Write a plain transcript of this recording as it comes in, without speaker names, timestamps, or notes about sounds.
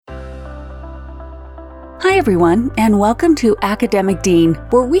Hi, everyone, and welcome to Academic Dean,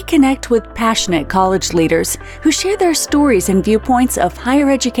 where we connect with passionate college leaders who share their stories and viewpoints of higher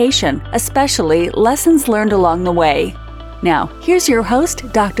education, especially lessons learned along the way. Now, here's your host,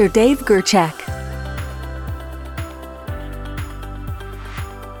 Dr. Dave Gerchak.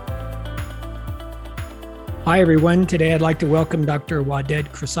 Hi, everyone. Today, I'd like to welcome Dr.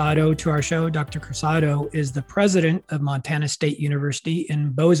 Waded Cruzado to our show. Dr. Cruzado is the president of Montana State University in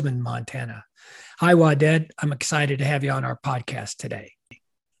Bozeman, Montana. Hi, Waded. I'm excited to have you on our podcast today.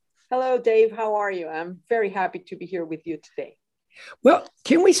 Hello, Dave. How are you? I'm very happy to be here with you today. Well,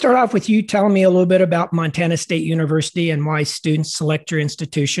 can we start off with you telling me a little bit about Montana State University and why students select your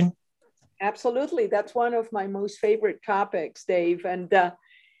institution? Absolutely. That's one of my most favorite topics, Dave. And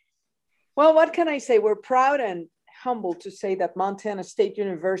well, what can I say? We're proud and humbled to say that Montana State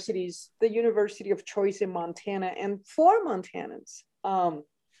University is the university of choice in Montana and for Montanans.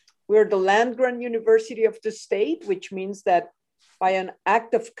 We're the land-grant university of the state, which means that by an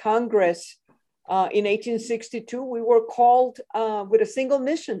act of Congress in 1862, we were called with a single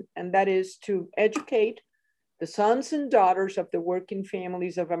mission, and that is to educate the sons and daughters of the working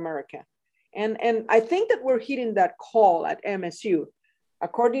families of America. And I think that we're hitting that call at MSU.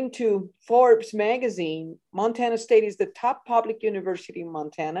 According to Forbes magazine, Montana State is the top public university in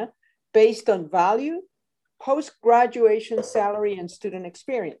Montana based on value, post-graduation salary, and student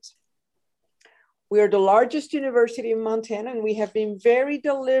experience. We are the largest university in Montana, and we have been very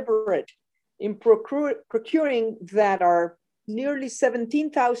deliberate in procuring that our nearly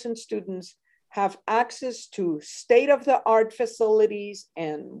 17,000 students have access to state-of-the-art facilities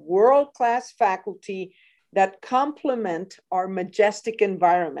and world-class faculty that complement our majestic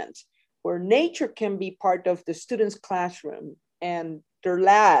environment, where nature can be part of the students' classroom and their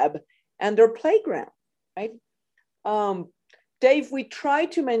lab and their playground, right? Dave, we try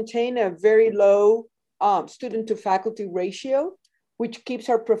to maintain a very low student to faculty ratio, which keeps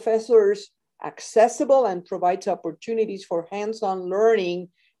our professors accessible and provides opportunities for hands-on learning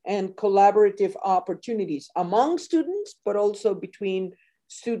and collaborative opportunities among students, but also between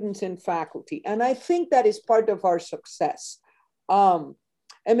students and faculty. And I think that is part of our success.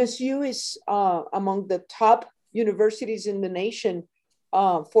 MSU is among the top universities in the nation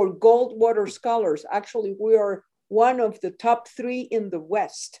for Goldwater Scholars. Actually, we are one of the top 3 in the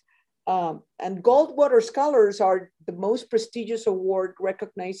West. And Goldwater Scholars are the most prestigious award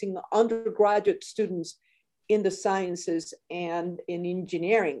recognizing undergraduate students in the sciences and in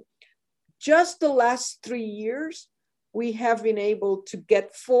engineering. Just the last 3 years, we have been able to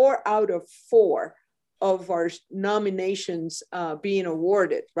get 4 out of 4 of our nominations being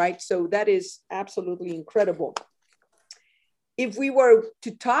awarded, right? So that is absolutely incredible. If we were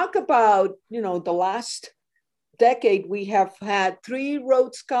to talk about, the last decade, we have had 3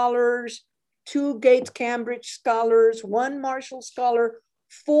 Rhodes Scholars, 2 Gates Cambridge Scholars, 1 Marshall Scholar,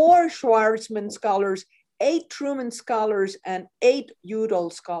 4 Schwarzman Scholars, 8 Truman Scholars, and 8 Udall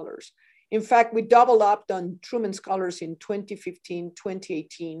Scholars. In fact, we doubled up on Truman Scholars in 2015,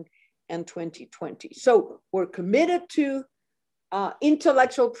 2018, and 2020. So we're committed to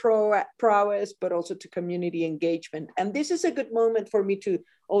intellectual prowess, but also to community engagement. And this is a good moment for me to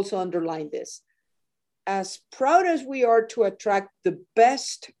also underline this. As proud as we are to attract the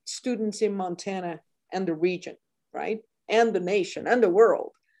best students in Montana and the region, right? And the nation and the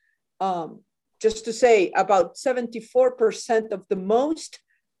world. Just to say, about 74% of the most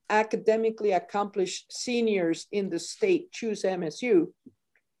academically accomplished seniors in the state choose MSU.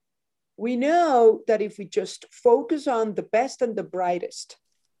 We know that if we just focus on the best and the brightest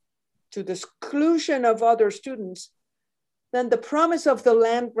to the exclusion of other students, then the promise of the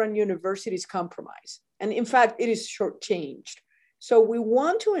land-grant university is compromised. And in fact, it is shortchanged. So we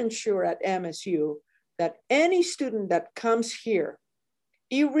want to ensure at MSU that any student that comes here,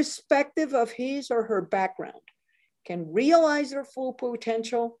 irrespective of his or her background, can realize their full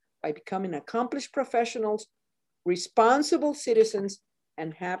potential by becoming accomplished professionals, responsible citizens,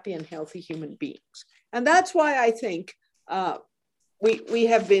 and happy and healthy human beings. And that's why I think we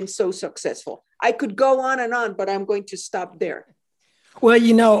have been so successful. I could go on and on, but I'm going to stop there.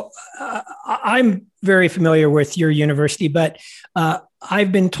 Well, I'm very familiar with your university, but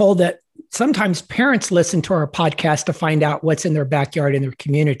I've been told that sometimes parents listen to our podcast to find out what's in their backyard in their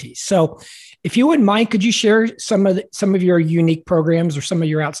communities. So if you wouldn't mind, could you share some of your unique programs or some of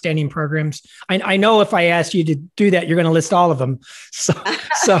your outstanding programs? I know if I ask you to do that, you're going to list all of them.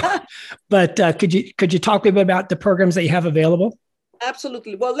 But could you talk a little bit about the programs that you have available?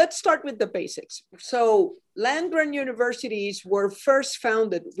 Absolutely. Well, let's start with the basics. So land-grant universities were first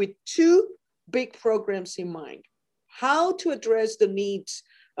founded with 2 big programs in mind: how to address the needs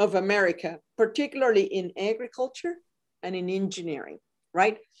of America, particularly in agriculture and in engineering,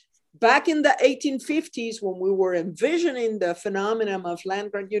 right? Back in the 1850s, when we were envisioning the phenomenon of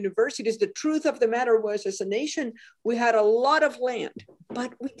land-grant universities, the truth of the matter was, as a nation, we had a lot of land,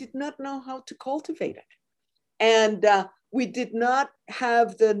 but we did not know how to cultivate it. And we did not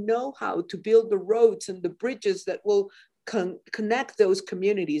have the know-how to build the roads and the bridges that will connect those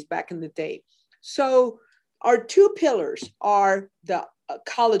communities back in the day. So our two pillars are the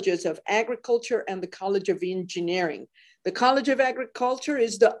colleges of agriculture and the College of Engineering. The College of Agriculture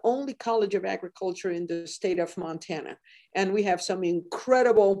is the only college of agriculture in the state of Montana. And we have some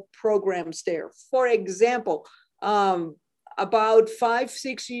incredible programs there. For example, about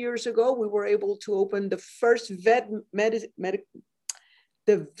 5-6 years ago, we were able to open the first the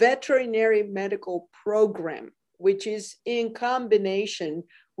veterinary medical program, which is in combination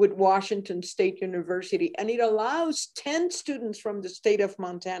with Washington State University. And it allows 10 students from the state of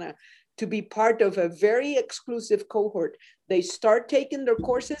Montana to be part of a very exclusive cohort. They start taking their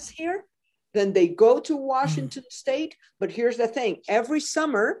courses here, then they go to Washington State. But here's the thing, every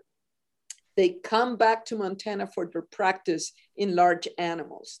summer, they come back to Montana for their practice in large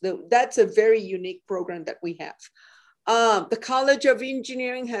animals. That's a very unique program that we have. The College of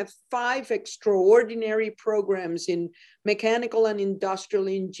Engineering have 5 extraordinary programs in mechanical and industrial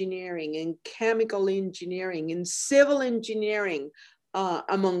engineering, in chemical engineering, in civil engineering,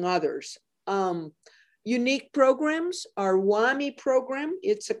 among others. Unique programs, our WAMI program,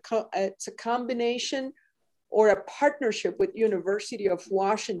 it's a combination or a partnership with University of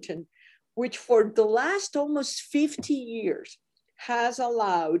Washington, which for the last almost 50 years has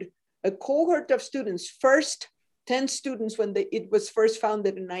allowed a cohort of students, first 10 students when it was first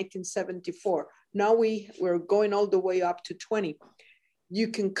founded in 1974. Now we're going all the way up to 20. You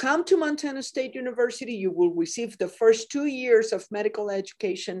can come to Montana State University, you will receive the first 2 years of medical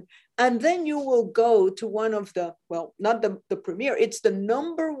education, and then you will go to one of the, well, not the premier, it's the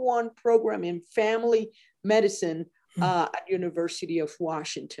 #1 program in family medicine at University of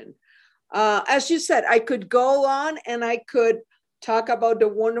Washington. As you said, I could go on and I could talk about the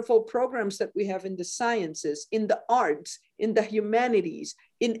wonderful programs that we have in the sciences, in the arts, in the humanities,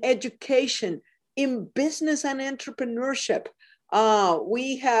 in education, in business and entrepreneurship.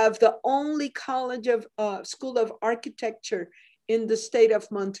 We have the only college of School of Architecture in the state of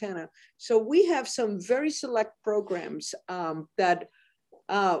Montana. So we have some very select programs that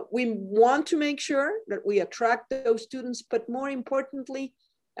we want to make sure that we attract those students, but more importantly,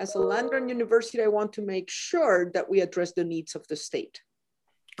 as a land-grant university, I want to make sure that we address the needs of the state.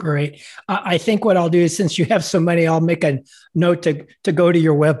 Great. I think what I'll do is, since you have so many, I'll make a note to go to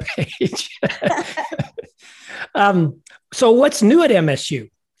your webpage. So what's new at MSU?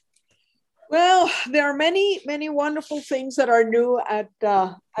 Well, there are many, many wonderful things that are new at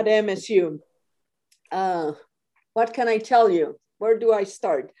MSU. What can I tell you? Where do I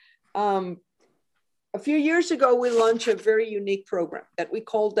start? A few years ago, we launched a very unique program that we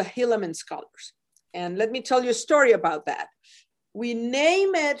called the Hilleman Scholars. And let me tell you a story about that. We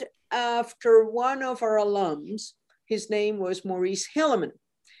name it after one of our alums. His name was Maurice Hilleman.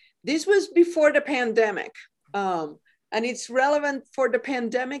 This was before the pandemic. And it's relevant for the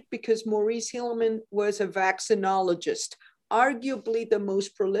pandemic because Maurice Hilleman was a vaccinologist, arguably the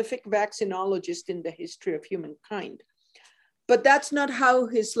most prolific vaccinologist in the history of humankind. But that's not how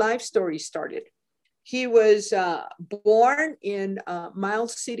his life story started. He was born in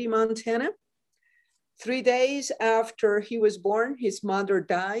Miles City, Montana. 3 days after he was born, his mother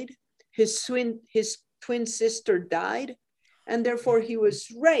died. His twin sister died. And therefore he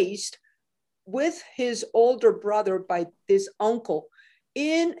was raised with his older brother by this uncle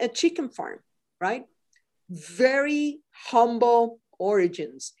in a chicken farm, right? Very humble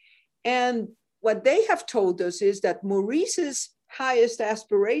origins. And what they have told us is that Maurice's highest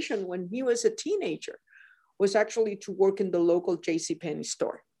aspiration when he was a teenager was actually to work in the local JCPenney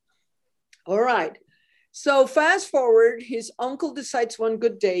store. All right. So fast forward, his uncle decides one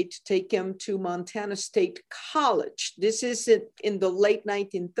good day to take him to Montana State College. This is in the late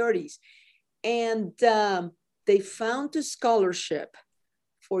 1930s. And they found a scholarship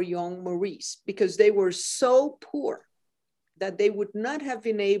for young Maurice because they were so poor that they would not have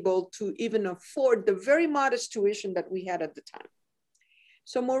been able to even afford the very modest tuition that we had at the time.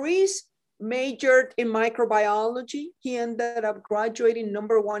 So Maurice majored in microbiology. He ended up graduating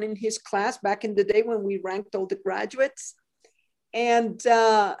 #1 in his class back in the day when we ranked all the graduates. And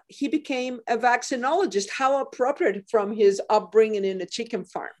he became a vaccinologist. How appropriate from his upbringing in a chicken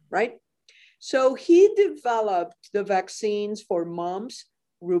farm, right? So he developed the vaccines for mumps,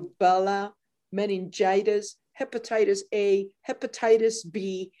 rubella, meningitis, hepatitis A, hepatitis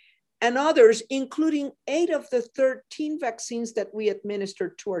B, and others, including 8 of the 13 vaccines that we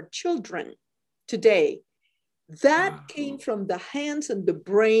administered to our children today. That came from the hands and the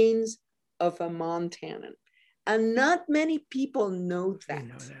brains of a Montanan. And not many people know that,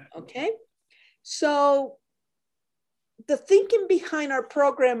 okay? So the thinking behind our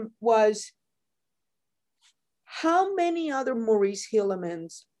program was, how many other Maurice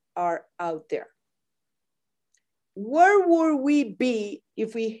Hillemans are out there? Where would we be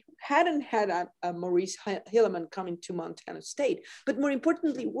if we hadn't had a Maurice Hilleman coming to Montana State? But more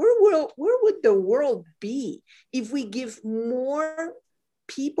importantly, where would the world be if we give more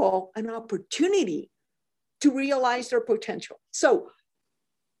people an opportunity to realize their potential? So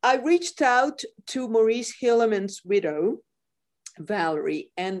I reached out to Maurice Hilleman's widow,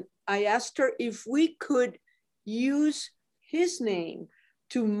 Valerie, and I asked her if we could use his name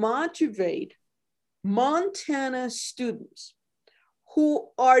to motivate Montana students who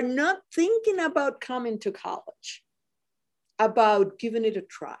are not thinking about coming to college, about giving it a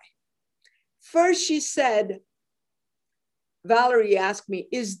try. First, she said, Valerie asked me,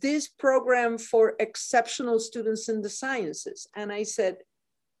 is this program for exceptional students in the sciences? And I said,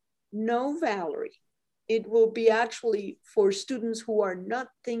 no, Valerie, it will be actually for students who are not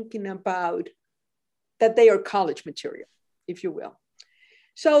thinking about that they are college material, if you will.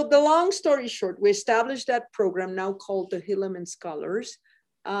 So the long story short, we established that program now called the Hilleman Scholars.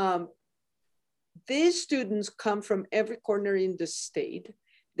 These students come from every corner in the state.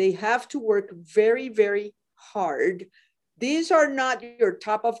 They have to work very, very hard. These are not your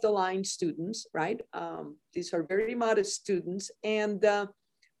top of the line students, right? These are very modest students. And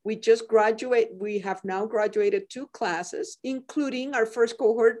we just graduate. We have now graduated 2 classes, including our first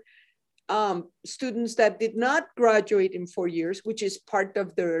cohort students that did not graduate in 4 years, which is part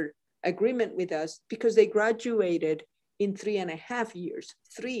of their agreement with us, because they graduated in 3.5 years.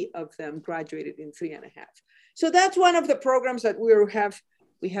 3 of them graduated in 3.5. So that's one of the programs that we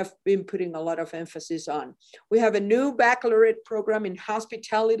have been putting a lot of emphasis on. We have a new baccalaureate program in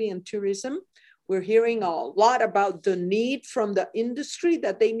hospitality and tourism. We're hearing a lot about the need from the industry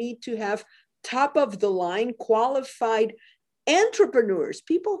that they need to have top of the line qualified entrepreneurs,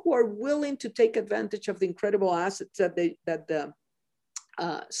 people who are willing to take advantage of the incredible assets that the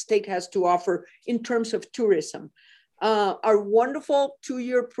state has to offer in terms of tourism. Our wonderful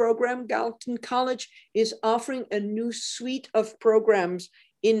 2-year program, Gallatin College, is offering a new suite of programs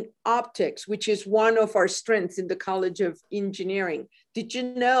in optics, which is one of our strengths in the College of Engineering. Did you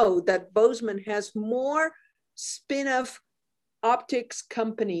know that Bozeman has more spin-off optics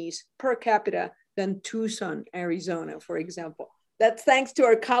companies per capita than Tucson, Arizona, for example? That's thanks to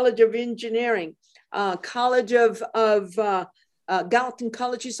our College of Engineering. Gallatin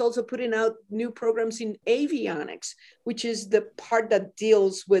College is also putting out new programs in avionics, which is the part that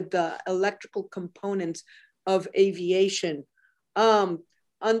deals with the electrical components of aviation.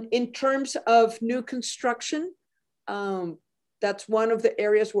 In terms of new construction, that's one of the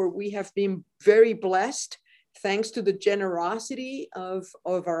areas where we have been very blessed, thanks to the generosity of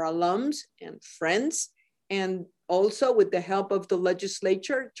our alums and friends, and also with the help of the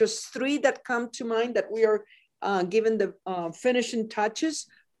legislature. Just 3 that come to mind that we are given the finishing touches.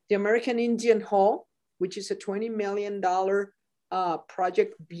 The American Indian Hall, which is a $20 million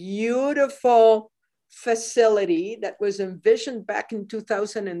project, beautiful facility that was envisioned back in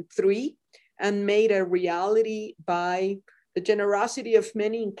 2003 and made a reality by the generosity of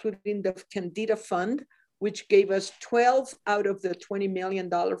many, including the Candida Fund, which gave us 12 out of the $20 million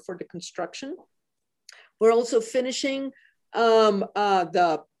for the construction. We're also finishing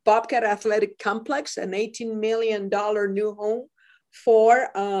the Bobcat Athletic Complex, an $18 million new home for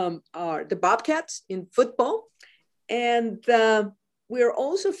the Bobcats in football. And we're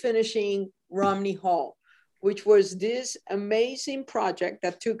also finishing Romney Hall, which was this amazing project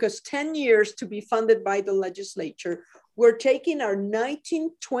that took us 10 years to be funded by the legislature. We're taking our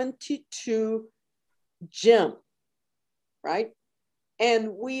 1922 gym, right?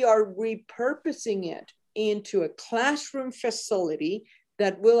 And we are repurposing it into a classroom facility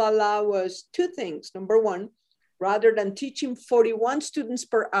that will allow us 2 things. Number one, rather than teaching 41 students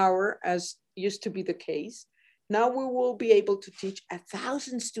per hour, as used to be the case, now we will be able to teach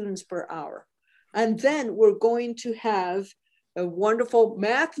 1,000 students per hour. And then we're going to have a wonderful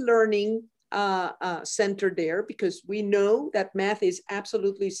math learning center there, because we know that math is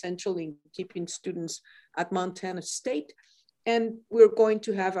absolutely essential in keeping students at Montana State. And we're going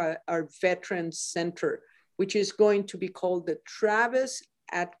to have our Veterans Center, which is going to be called the Travis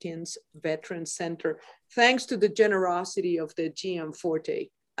Atkins Veterans Center, thanks to the generosity of the GM Forte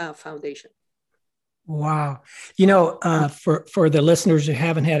Foundation. Wow. For the listeners who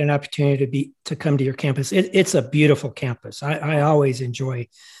haven't had an opportunity to come to your campus, it's a beautiful campus. I always enjoy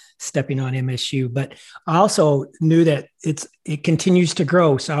stepping on MSU, but I also knew that it continues to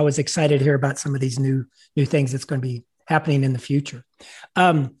grow. So I was excited to hear about some of these new things that's going to be happening in the future.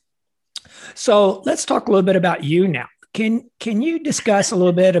 So let's talk a little bit about you now. Can you discuss a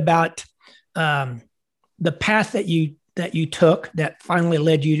little bit about the path that you took that finally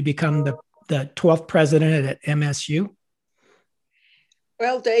led you to become the 12th president at MSU?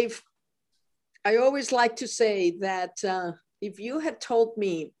 Well, Dave, I always like to say that if you had told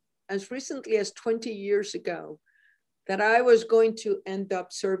me as recently as 20 years ago that I was going to end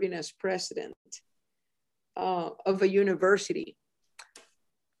up serving as president of a university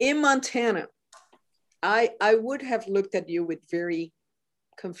in Montana, I would have looked at you with very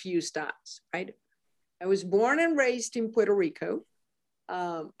confused eyes, right? I was born and raised in Puerto Rico.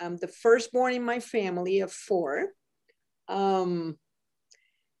 I'm the firstborn in my family of 4. And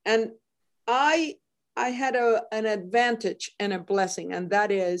I had an advantage and a blessing, and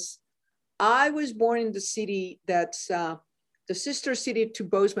that is I was born in the city that's the sister city to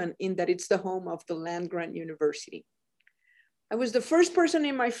Bozeman, in that it's the home of the land-grant university. I was the first person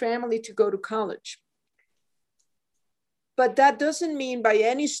in my family to go to college. But that doesn't mean by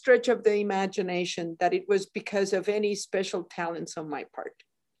any stretch of the imagination that it was because of any special talents on my part.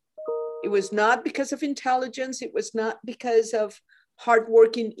 It was not because of intelligence. It was not because of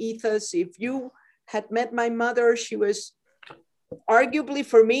hardworking ethos. If you had met my mother, she was arguably,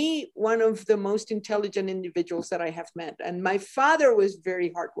 for me, one of the most intelligent individuals that I have met. And my father was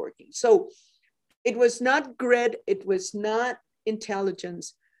very hardworking. So it was not grit. It was not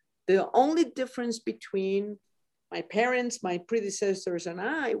intelligence. The only difference between my parents, my predecessors, and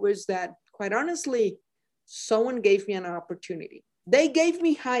I was that, quite honestly, someone gave me an opportunity. They gave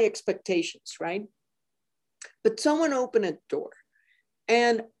me high expectations, right? But someone opened a door.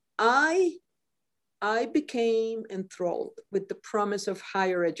 And I became enthralled with the promise of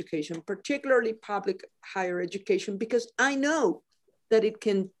higher education, particularly public higher education, because I know that it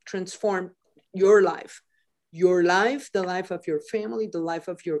can transform your life, the life of your family, the life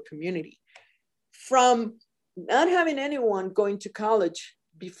of your community. From not having anyone going to college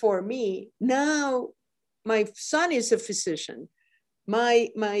before me, now my son is a physician.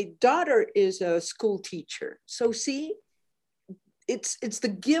 My daughter is a school teacher. So see, it's the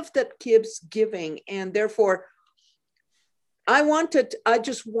gift that keeps giving. And therefore, I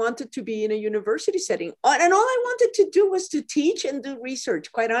just wanted to be in a university setting. And all I wanted to do was to teach and do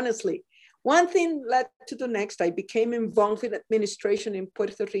research, quite honestly. One thing led to the next. I became involved in administration in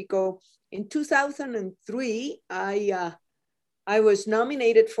Puerto Rico. In 2003, I was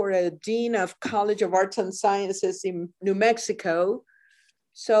nominated for a Dean of College of Arts and Sciences in New Mexico.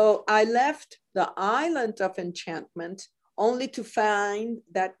 So I left the island of enchantment only to find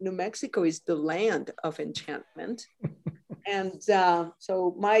that New Mexico is the land of enchantment. And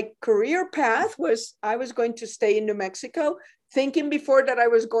so my career path was, I was going to stay in New Mexico, thinking before that I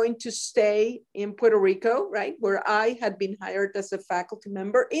was going to stay in Puerto Rico, right, where I had been hired as a faculty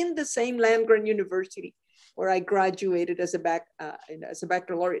member in the same land-grant university where I graduated as a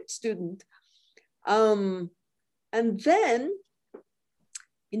baccalaureate student. And then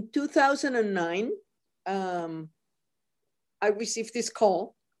in 2009, I received this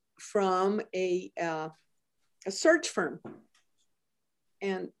call from a search firm.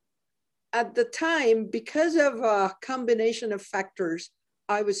 And at the time, because of a combination of factors,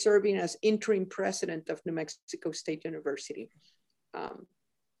 I was serving as interim president of New Mexico State University.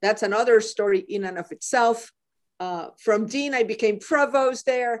 That's another story in and of itself. From dean, I became provost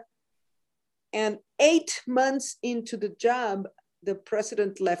there. And 8 months into the job, the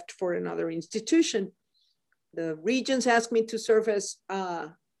president left for another institution. The regents asked me to serve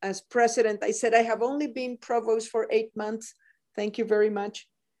as president. I said, I have only been provost for 8 months. Thank you very much.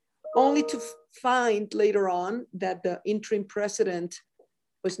 Only to find later on that the interim president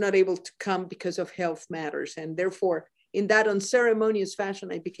was not able to come because of health matters. And therefore, in that unceremonious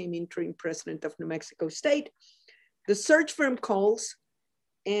fashion, I became interim president of New Mexico State. The search firm calls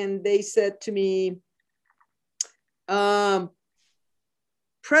and they said to me,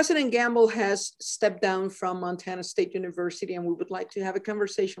 President Gamble has stepped down from Montana State University and we would like to have a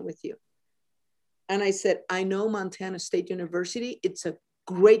conversation with you. And I said, I know Montana State University. It's a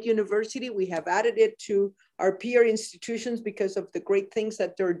great university. We have added it to our peer institutions because of the great things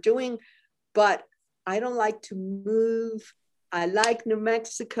that they're doing, but I don't like to move. I like New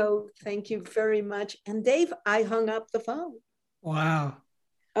Mexico. Thank you very much. And Dave, I hung up the phone. Wow.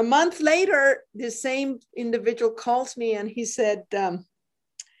 A month later, the same individual calls me and he said,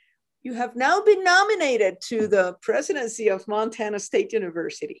 you have now been nominated to the presidency of Montana State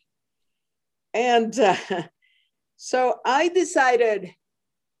University. And so I decided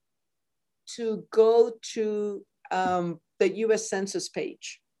to go to the US Census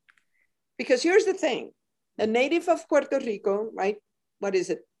page. Because here's the thing, a native of Puerto Rico, right? What is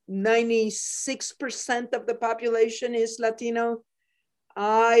it? 96% of the population is Latino.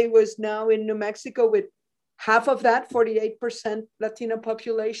 I was now in New Mexico with half of that, 48% Latino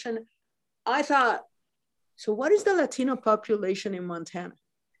population. I thought, so what is the Latino population in Montana?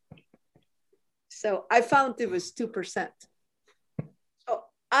 So I found it was 2%. So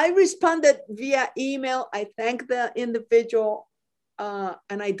I responded via email. I thanked the individual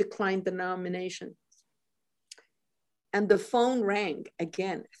and I declined the nomination. And the phone rang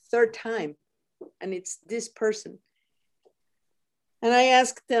again, third time, and it's this person. And I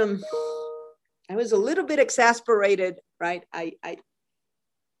asked them, I was a little bit exasperated, right? I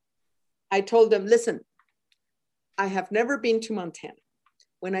told them, listen, I have never been to Montana.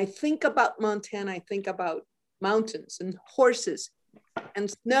 When I think about Montana, I think about mountains and horses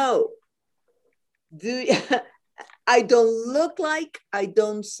and snow. I don't look like, I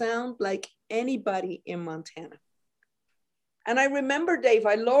don't sound like anybody in Montana. And I remember, Dave,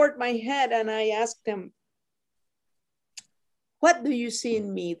 I lowered my head and I asked him, what do you see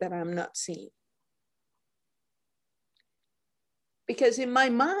in me that I'm not seeing? Because in my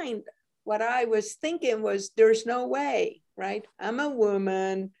mind, what I was thinking was, there's no way, right? I'm a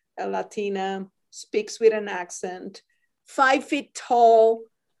woman, a Latina, speaks with an accent, 5 feet tall,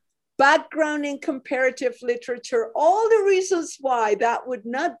 background in comparative literature, all the reasons why that would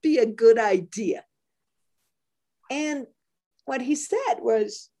not be a good idea. And what he said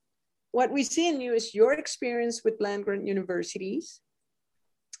was, what we see in you is your experience with land-grant universities,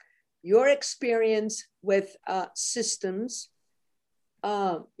 your experience with systems,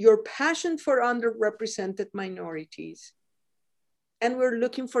 your passion for underrepresented minorities, and we're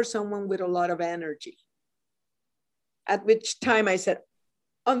looking for someone with a lot of energy. At which time I said,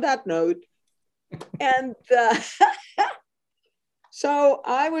 on that note, and so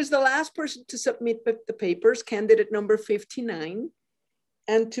I was the last person to submit the papers, candidate number 59.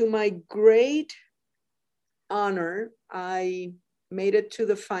 And to my great honor, I made it to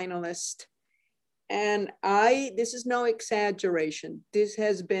the finalist. And this is no exaggeration, this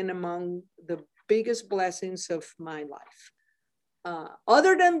has been among the biggest blessings of my life.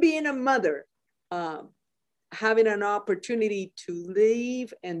 Other than being a mother, having an opportunity to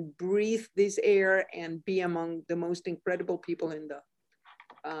live and breathe this air and be among the most incredible people in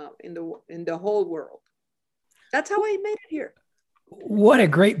the whole world. That's how I made it here. What a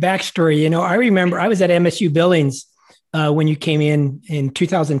great backstory. You know, I remember I was at MSU Billings when you came in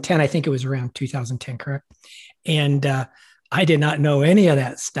 2010. I think it was around 2010, correct? And I did not know any of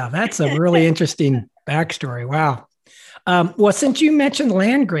that stuff. That's a really interesting backstory. Wow. Well, since you mentioned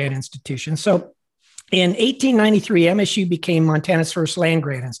land grant institution, so in 1893, MSU became Montana's first land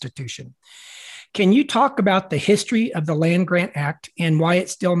grant institution. Can you talk about the history of the Land Grant Act and why it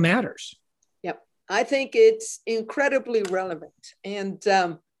still matters? Yep, I think it's incredibly relevant. And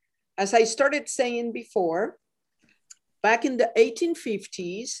as I started saying before, back in the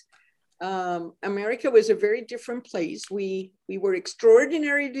 1850s, America was a very different place. We were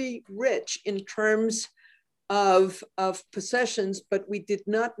extraordinarily rich in terms of possessions, but we did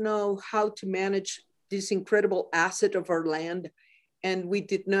not know how to manage this incredible asset of our land. And we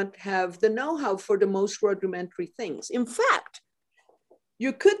did not have the know-how for the most rudimentary things. In fact,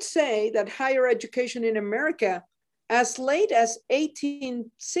 you could say that higher education in America, as late as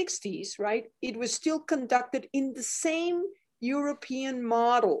 1860s, right, it was still conducted in the same European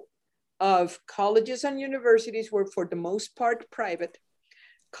model of colleges and universities were for the most part private.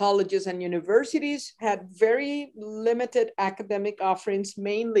 Colleges and universities had very limited academic offerings,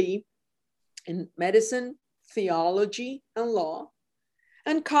 mainly in medicine, theology, and law.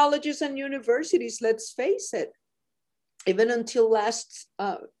 And colleges and universities, let's face it, even until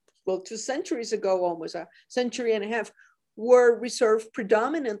 2 centuries ago, almost a century and a half, were reserved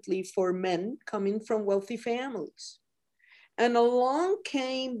predominantly for men coming from wealthy families. And along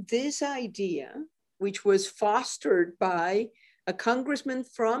came this idea, which was fostered by a congressman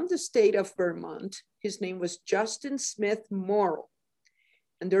from the state of Vermont. His name was Justin Smith Morrill.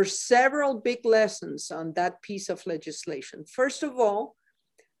 And there are several big lessons on that piece of legislation. First of all,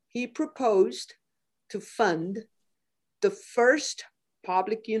 he proposed to fund the first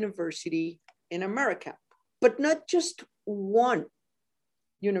public university in America, but not just one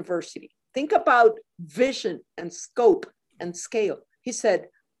university. Think about vision and scope and scale. He said,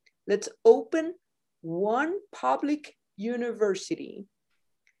 let's open one public university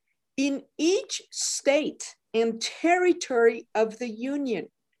in each state and territory of the Union.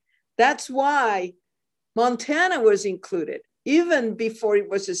 That's why Montana was included, even before it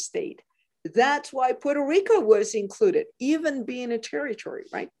was a state. That's why Puerto Rico was included, even being a territory,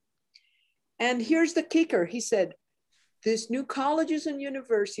 right? And here's the kicker. He said, these new colleges and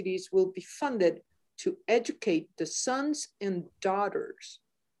universities will be funded to educate the sons and daughters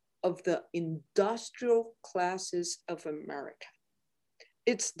of the industrial classes of America.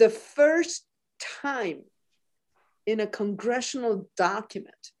 It's the first time in a congressional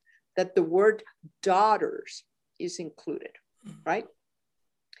document that the word daughters is included, right?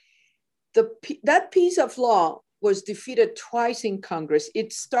 That piece of law was defeated twice in Congress.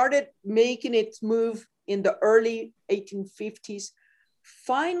 It started making its move in the early 1850s.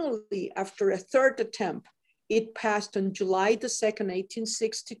 Finally, after a third attempt, it passed on July the 2nd,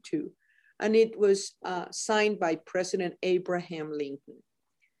 1862, and it was signed by President Abraham Lincoln.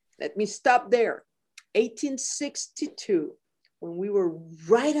 Let me stop there. 1862, when we were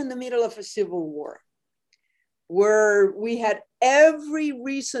right in the middle of a civil war, where we had every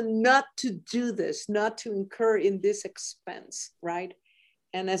reason not to do this, not to incur in this expense, right?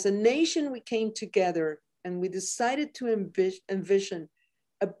 And as a nation, we came together and we decided to envision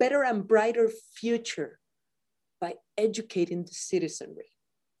a better and brighter future by educating the citizenry.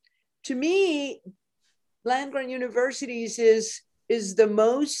 To me, land-grant universities is the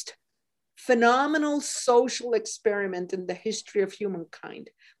most phenomenal social experiment in the history of humankind,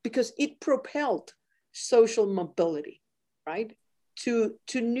 because it propelled social mobility, right, to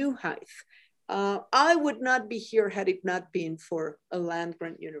new heights. I would not be here had it not been for a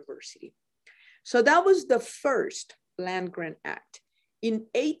land-grant university. So that was the first land-grant act. In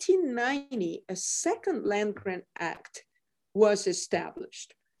 1890, a second land-grant act was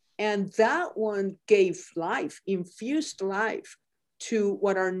established. And that one gave life, infused life to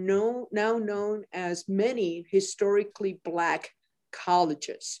what are now known as many historically Black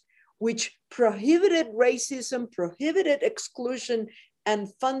colleges, which prohibited racism, prohibited exclusion,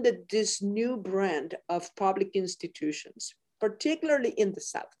 and funded this new brand of public institutions, particularly in the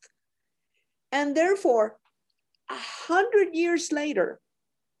South. And therefore, 100 years later,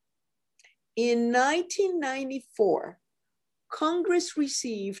 in 1994, Congress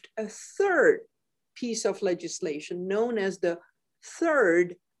received a third piece of legislation known as the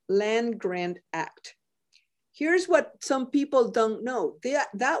Third Land Grant Act. Here's what some people don't know.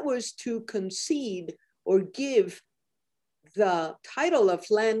 That was to concede or give the title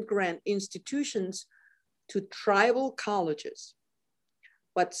of land grant institutions to tribal colleges.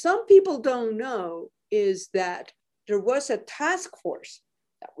 What some people don't know is that there was a task force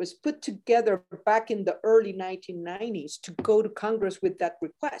that was put together back in the early 1990s to go to Congress with that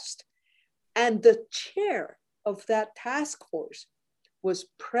request. And the chair of that task force was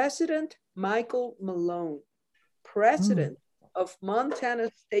President Michael Malone, president of Montana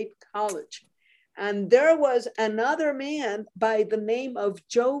State College. And there was another man by the name of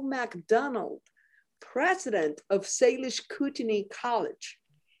Joe McDonald, president of Salish Kootenai College.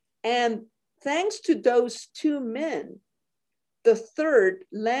 And thanks to those two men, the third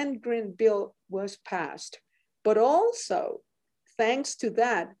land grant bill was passed. But also, thanks to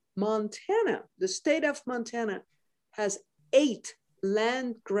that, Montana, the state of Montana, has 8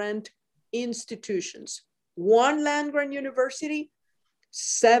 land grant institutions, 1 land grant university,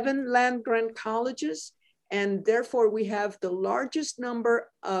 7 land grant colleges, and therefore we have the largest number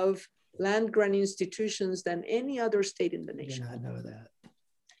of land grant institutions than any other state in the nation. I did not know that.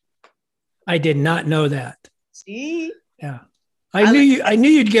 I did not know that. See? Yeah. I knew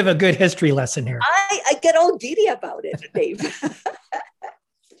you'd give a good history lesson here. I get all giddy about it, Dave.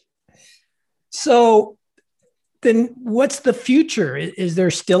 So then what's the future? Is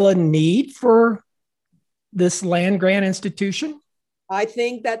there still a need for this land grant institution? I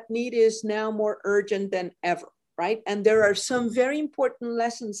think that need is now more urgent than ever, right? And there are some very important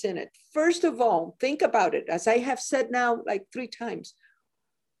lessons in it. First of all, think about it. As I have said now like 3 times,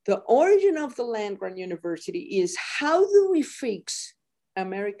 the origin of the land grant university is how do we fix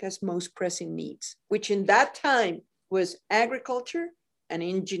America's most pressing needs, which in that time was agriculture and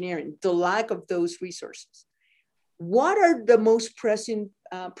engineering, the lack of those resources. What are the most pressing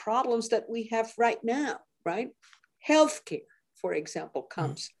problems that we have right now, right? Healthcare, for example,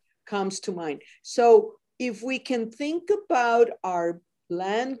 comes to mind. So if we can think about our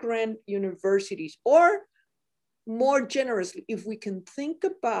land grant universities, or more generously, if we can think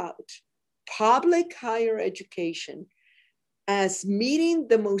about public higher education as meeting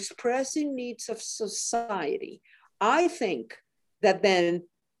the most pressing needs of society, I think that then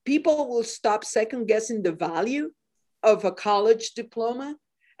people will stop second guessing the value of a college diploma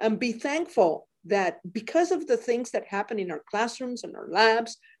and be thankful that because of the things that happen in our classrooms and our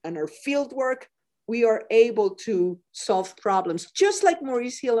labs and our field work, we are able to solve problems, just like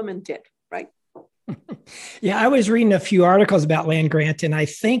Maurice Hilleman did, right? Yeah, I was reading a few articles about land grant, and I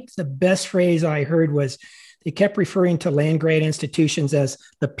think the best phrase I heard was they kept referring to land grant institutions as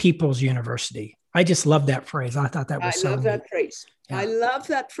the people's university. I just love that phrase. I thought that was so love neat. that phrase. Yeah. I love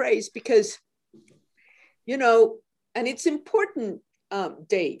that phrase because, you know, and it's important,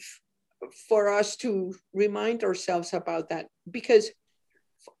 Dave, for us to remind ourselves about that, because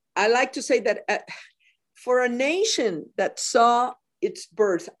I like to say that for a nation that saw its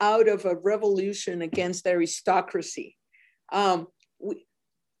birth out of a revolution against aristocracy,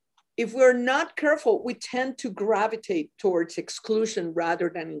 if we're not careful, we tend to gravitate towards exclusion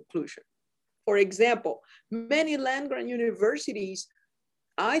rather than inclusion. For example, many land-grant universities,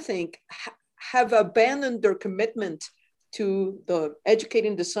 I think, have abandoned their commitment to the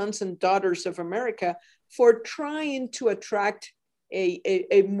educating the sons and daughters of America for trying to attract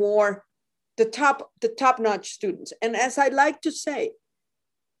a more the top-notch students. And as I like to say,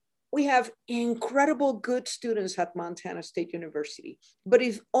 we have incredible good students at Montana State University. But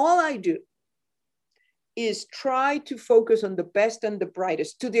if all I do is try to focus on the best and the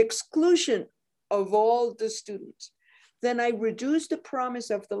brightest to the exclusion of all the students, then I reduce the promise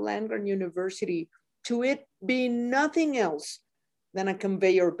of the land-grant university to it being nothing else than a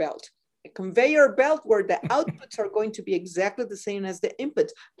conveyor belt. A conveyor belt where the outputs are going to be exactly the same as the inputs.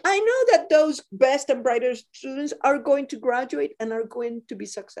 I know that those best and brightest students are going to graduate and are going to be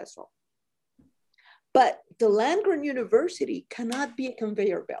successful. But the land-grant university cannot be a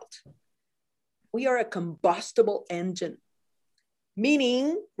conveyor belt. We are a combustible engine,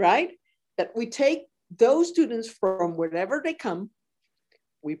 meaning, right, that we take those students from wherever they come,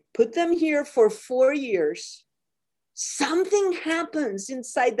 we put them here for 4 years, something happens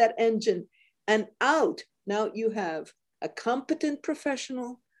inside that engine, and out, now you have a competent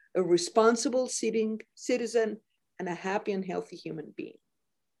professional, a responsible citizen, and a happy and healthy human being.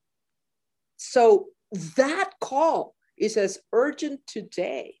 So that call is as urgent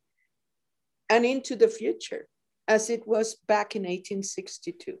today and into the future as it was back in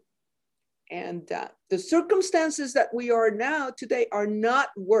 1862. And the circumstances that we are now today are not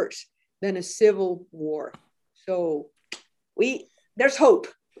worse than a civil war. So there's hope.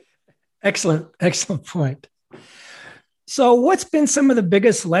 Excellent point. So what's been some of the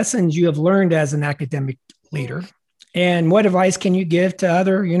biggest lessons you have learned as an academic leader? And what advice can you give to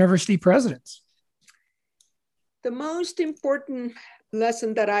other university presidents? The most important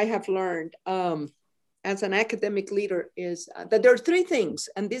lesson that I have learned as an academic leader is that there are 3 things,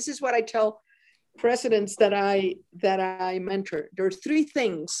 and this is what I tell presidents that I mentor. There are 3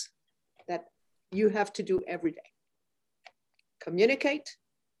 things that you have to do every day. Communicate,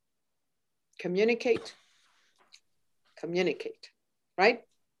 communicate, communicate, right?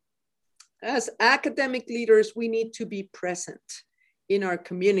 As academic leaders, we need to be present in our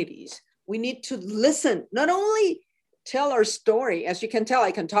communities. We need to listen, not only tell our story. As you can tell,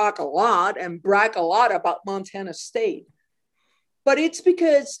 I can talk a lot and brag a lot about Montana State, but it's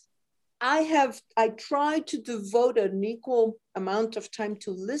because I try to devote an equal amount of time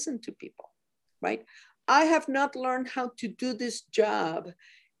to listen to people, right? I have not learned how to do this job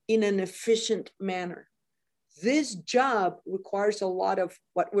in an efficient manner. This job requires a lot of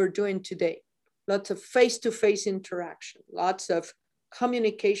what we're doing today, lots of face-to-face interaction, lots of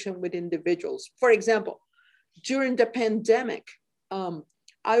communication with individuals. For example, during the pandemic,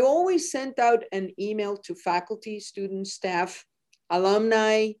 I always sent out an email to faculty, students, staff,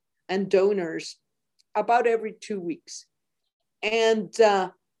 alumni, and donors about every 2 weeks. And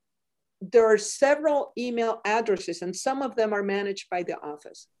there are several email addresses, and some of them are managed by the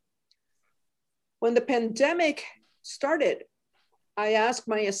office. When the pandemic started, I asked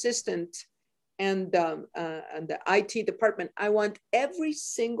my assistant and the IT department, I want every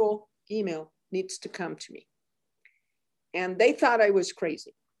single email needs to come to me. And they thought I was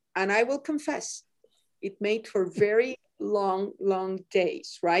crazy. And I will confess, it made for very long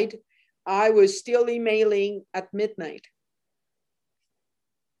days, right? I was still emailing at midnight.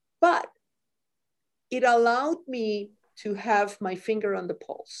 But it allowed me to have my finger on the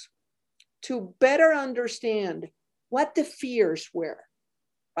pulse, to better understand what the fears were,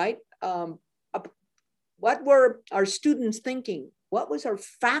 right? What were our students thinking? What was our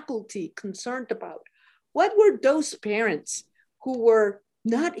faculty concerned about? What were those parents who were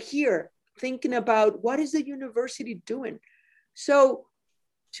not here thinking about what is the university doing? So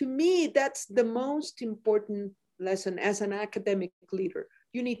to me, that's the most important lesson as an academic leader.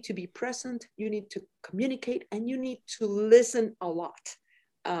 You need to be present, you need to communicate, and you need to listen a lot.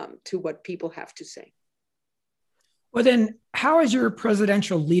 to what people have to say. Well, then, how has your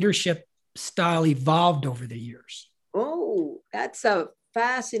presidential leadership style evolved over the years? Oh, that's a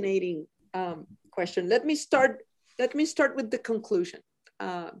fascinating question. Let me start with the conclusion,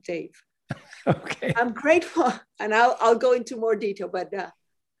 Dave. Okay. I'm grateful, and I'll go into more detail, but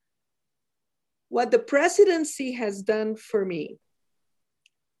what the presidency has done for me,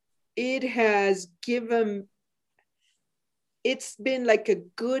 it's been like a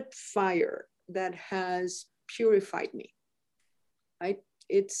good fire that has purified me, right?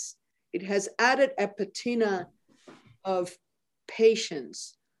 It has added a patina of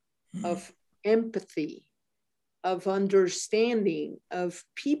patience, of empathy, of understanding of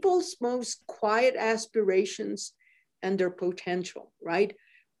people's most quiet aspirations and their potential, right?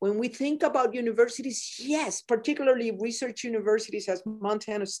 When we think about universities, yes, particularly research universities as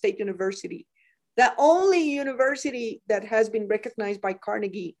Montana State University, the only university that has been recognized by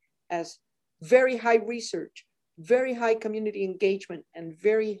Carnegie as very high research, very high community engagement, and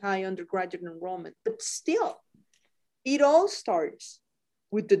very high undergraduate enrollment. But still, it all starts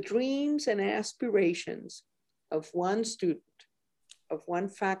with the dreams and aspirations of one student, of one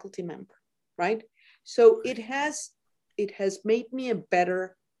faculty member, right? So it has made me a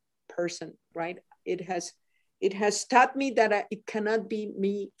better person, right? It has taught me that it cannot be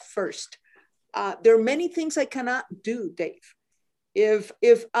me first. There are many things I cannot do, Dave.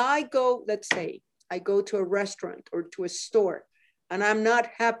 If I go, let's say, I go to a restaurant or to a store and I'm not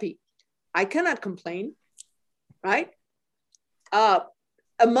happy, I cannot complain, right? A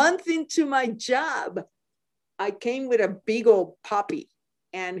month into my job, I came with a big old puppy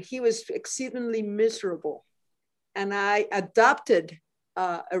and he was exceedingly miserable. And I adopted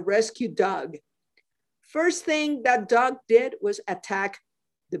a rescue dog. First thing that dog did was attack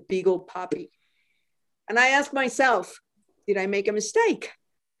the big old puppy. And I asked myself, did I make a mistake?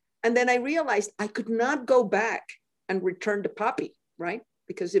 And then I realized I could not go back and return the puppy, right?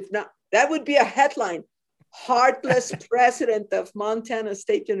 Because if not, that would be a headline, heartless president of Montana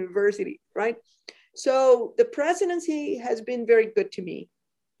State University, right? So the presidency has been very good to me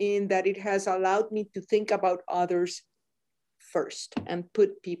in that it has allowed me to think about others first and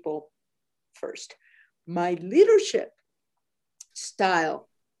put people first. My leadership style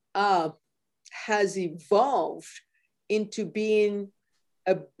has evolved into being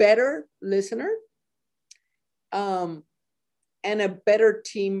a better listener and a better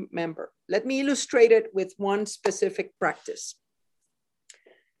team member. Let me illustrate it with one specific practice.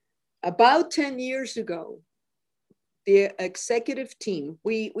 About 10 years ago, the executive team,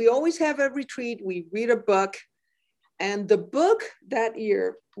 we always have a retreat, we read a book, and the book that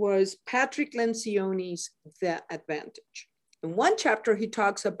year was Patrick Lencioni's The Advantage. In one chapter, he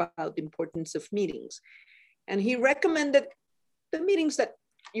talks about the importance of meetings, and he recommended the meetings that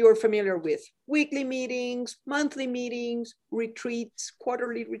you're familiar with, weekly meetings, monthly meetings, retreats,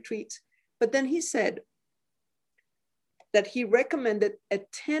 quarterly retreats. But then he said that he recommended a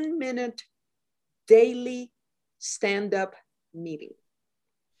 10-minute daily stand-up meeting.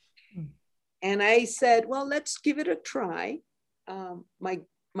 And I said, well, let's give it a try.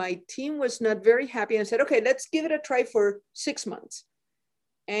 My team was not very happy. And I said, okay, let's give it a try for 6 months.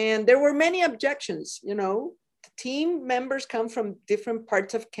 And there were many objections. You know, the team members come from different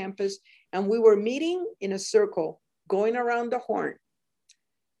parts of campus, and we were meeting in a circle, going around the horn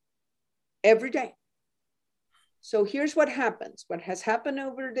every day. So here's what happens. What has happened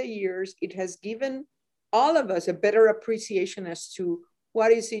over the years, it has given all of us a better appreciation as to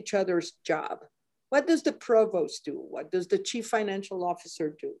what is each other's job. What does the provost do? What does the chief financial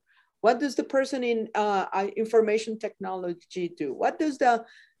officer do? What does the person in information technology do? What does the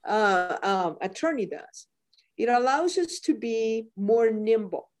attorney does? It allows us to be more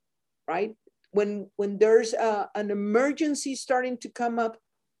nimble, right? When there's an emergency starting to come up,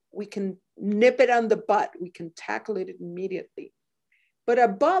 we can nip it on the butt. We can tackle it immediately. But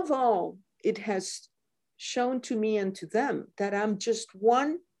above all, it has shown to me and to them that I'm just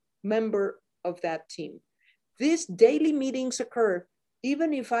one member of that team. These daily meetings occur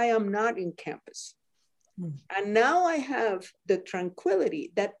even if I am not in campus. And now I have the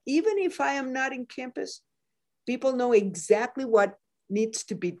tranquility that even if I am not in campus, people know exactly what needs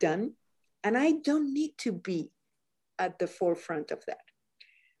to be done. And I don't need to be at the forefront of that.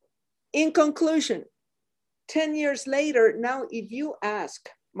 In conclusion, 10 years later, now if you ask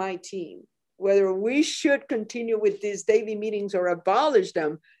my team whether we should continue with these daily meetings or abolish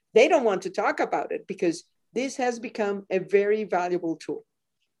them, they don't want to talk about it because this has become a very valuable tool.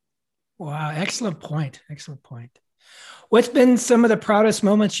 Wow, excellent point. Excellent point. What's been some of the proudest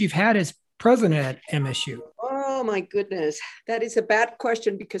moments you've had as president at MSU? Oh my goodness, that is a bad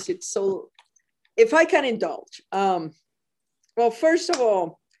question because it's so, if I can indulge. Well, first of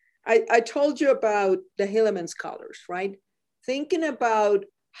all, I told you about the Hilleman Scholars, right? Thinking about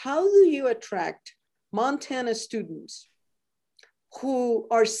how do you attract Montana students who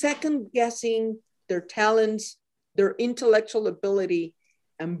are second guessing their talents, their intellectual ability,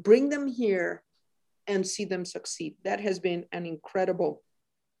 and bring them here and see them succeed. That has been an incredible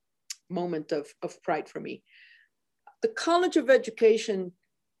moment of pride for me. The College of Education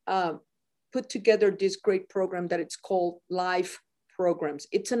put together this great program that it's called Life Programs.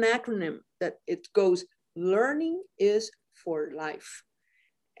 It's an acronym that it goes, Learning is for Life.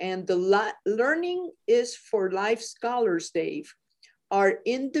 And the Learning is for Life scholars, Dave, are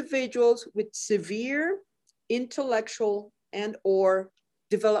individuals with severe intellectual and or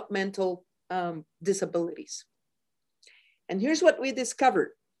developmental disabilities. And here's what we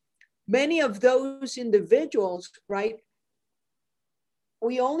discovered. Many of those individuals, right,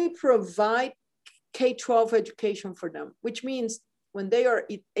 we only provide K-12 education for them, which means when they are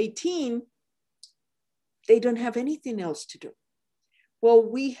 18, they don't have anything else to do. Well,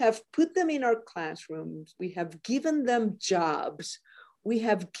 we have put them in our classrooms. We have given them jobs. We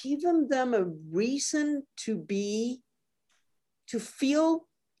have given them a reason to feel,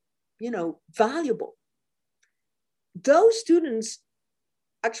 valuable. Those students,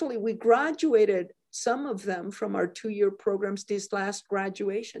 actually, we graduated some of them from our 2-year programs this last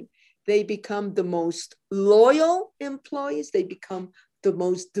graduation. They become the most loyal employees. They become the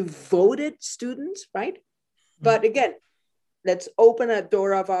most devoted students, right? Mm-hmm. But again, let's open a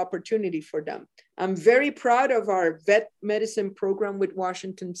door of opportunity for them. I'm very proud of our vet medicine program with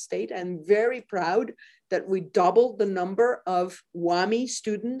Washington State. I'm very proud that we doubled the number of WWAMI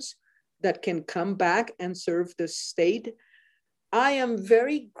students that can come back and serve the state. I am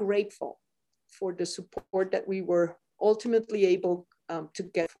very grateful for the support that we were ultimately able to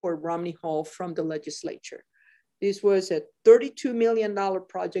get for Romney Hall from the legislature. This was a $32 million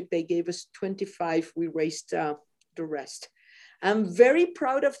project. They gave us 25. We raised the rest. I'm very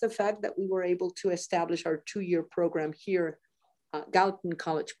proud of the fact that we were able to establish our 2-year program here, Gallatin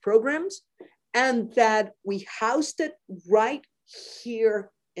College Programs, and that we housed it right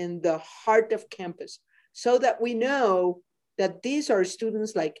here in the heart of campus so that we know that these are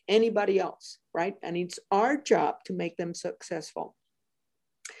students like anybody else, right? And it's our job to make them successful.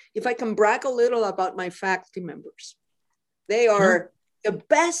 If I can brag a little about my faculty members, they are the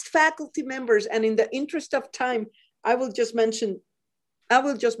best faculty members. And in the interest of time, I will just mention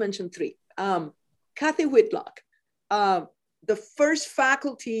 3. Kathy Whitlock, the first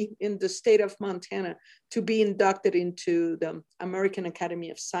faculty in the state of Montana to be inducted into the American Academy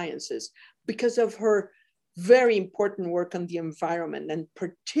of Sciences because of her very important work on the environment and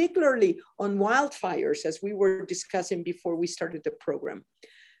particularly on wildfires, as we were discussing before we started the program.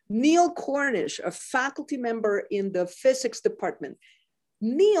 Neil Cornish, a faculty member in the physics department.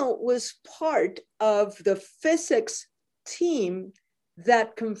 Neil was part of the physics team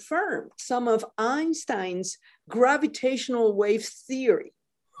that confirmed some of Einstein's gravitational wave theory.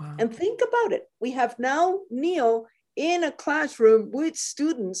 Wow. And think about it. We have now Neil in a classroom with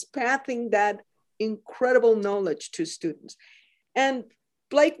students passing that incredible knowledge to students. And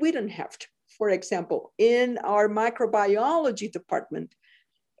Blake Wiedenheft, for example, in our microbiology department,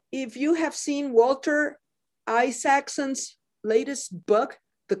 if you have seen Walter Isaacson's latest book,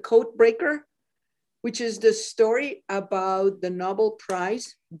 The Code Breaker, which is the story about the Nobel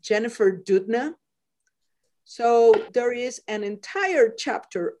Prize, Jennifer Doudna. So there is an entire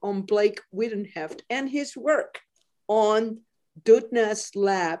chapter on Blake Wiedenheft and his work on Doudna's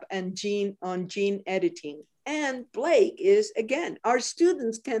lab and gene editing. And Blake is, again, our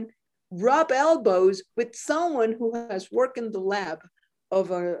students can rub elbows with someone who has worked in the lab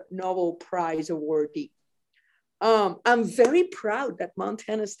of a Nobel Prize awardee. I'm very proud that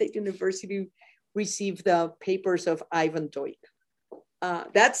Montana State University received the papers of Ivan Doig.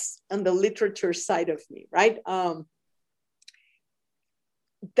 That's on the literature side of me, right?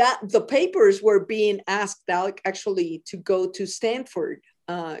 That the papers were being asked out actually to go to Stanford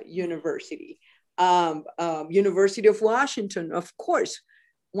University. University of Washington, of course,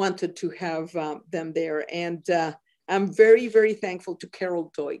 wanted to have them there. And I'm very, very thankful to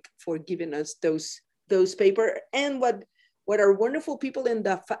Carol Doig for giving us those papers. And what our wonderful people in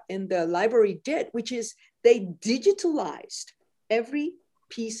the library did, which is they digitalized every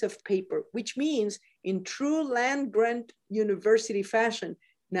piece of paper, which means in true land-grant university fashion,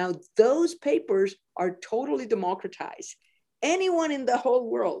 now those papers are totally democratized. Anyone in the whole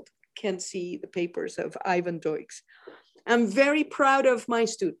world can see the papers of Ivan Doig. I'm very proud of my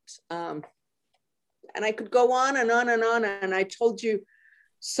students. And I could go on and on and on. And I told you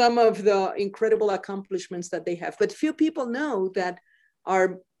some of the incredible accomplishments that they have. But few people know that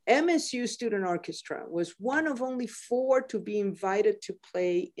our MSU Student Orchestra was one of only 4 to be invited to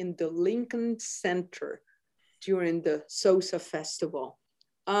play in the Lincoln Center during the SOSA Festival.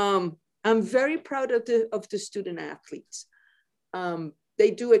 I'm very proud of the student athletes.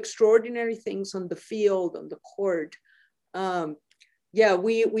 They do extraordinary things on the field, on the court. Yeah,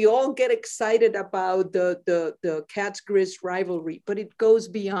 we all get excited about the Cats-Grizz rivalry, but it goes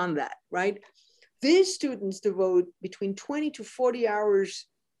beyond that, right? These students devote between 20 to 40 hours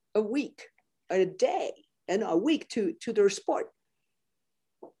a week, a day, and a week to their sport.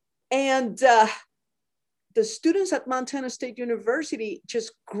 And the students at Montana State University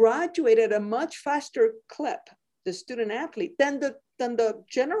just graduated at a much faster clip, the student athlete, than the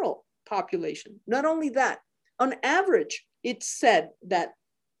general population. Not only that, on average, it's said that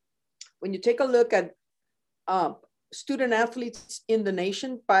when you take a look at student athletes in the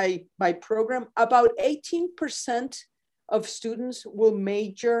nation by program, about 18% of students will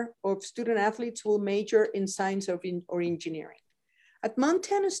major, or student athletes will major in science or engineering. At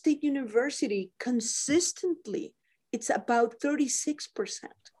Montana State University, consistently, it's about 36%.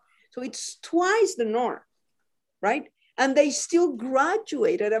 So it's twice the norm, right? And they still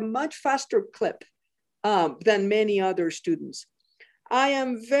graduate at a much faster clip than many other students. I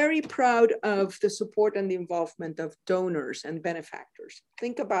am very proud of the support and the involvement of donors and benefactors.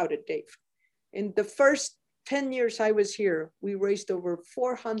 Think about it, Dave. In the first 10 years I was here, we raised over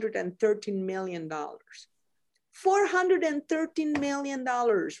 $413 million. $413 million,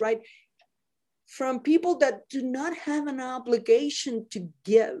 right? From people that do not have an obligation to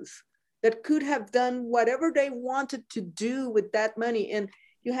give, that could have done whatever they wanted to do with that money. And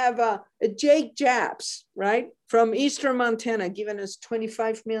you have a Jake Japs, right? From Eastern Montana, giving us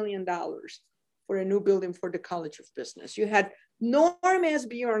 $25 million for a new building for the College of Business. You had Norm S.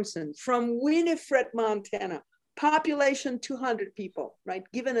 Bjornson from Winifred, Montana, population 200 people, right?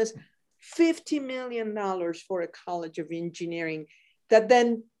 Giving us $50 million for a College of Engineering that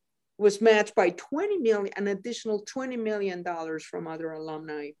then was matched by an additional $20 million from other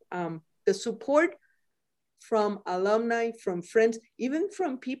alumni. The support from alumni, from friends, even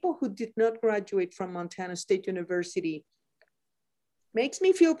from people who did not graduate from Montana State University makes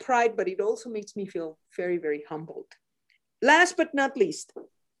me feel pride, but it also makes me feel very, very humbled. Last but not least,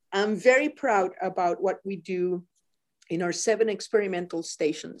 I'm very proud about what we do in our 7 experimental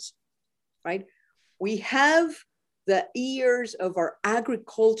stations, right? We have the ears of our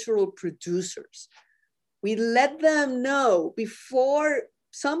agricultural producers. We let them know before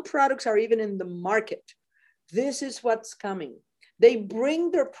some products are even in the market, this is what's coming. They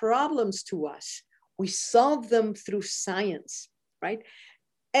bring their problems to us. We solve them through science, right?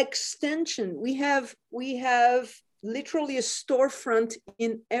 Extension, we have literally a storefront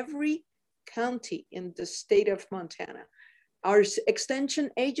in every county in the state of Montana. Our extension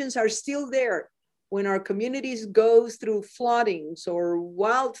agents are still there when our communities go through floodings or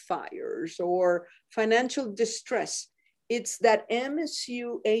wildfires or financial distress. It's that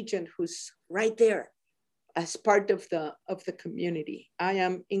MSU agent who's right there as part of the community. I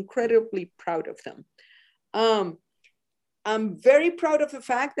am incredibly proud of them. I'm very proud of the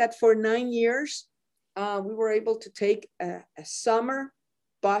fact that for 9 years, we were able to take a summer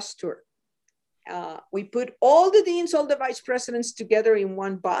bus tour. We put all the deans, all the vice presidents together in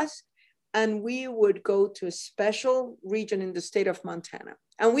one bus, and we would go to a special region in the state of Montana.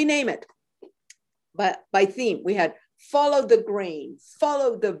 And we name it by theme. We had follow the grain,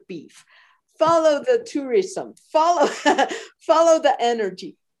 follow the beef, follow the tourism, follow the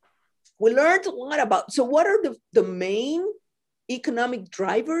energy. We learned a lot about, so what are the main economic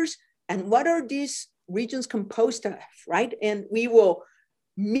drivers and what are these regions composed of, right? And we will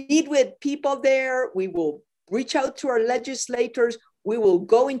meet with people there. We will reach out to our legislators. We will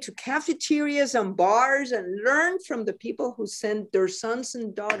go into cafeterias and bars and learn from the people who send their sons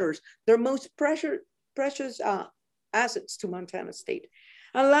and daughters, their most precious assets to Montana State.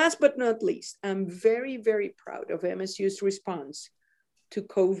 And last but not least, I'm very, very proud of MSU's response to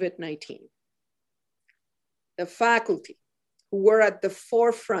COVID-19. The faculty who were at the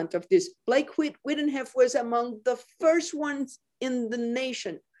forefront of this. Blake Whittenhef was among the first ones in the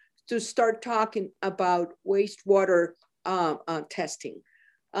nation to start talking about wastewater testing.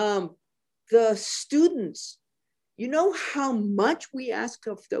 The students, you know how much we ask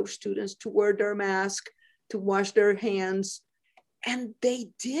of those students to wear their mask, to wash their hands, and they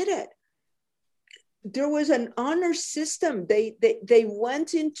did it. There was an honor system. They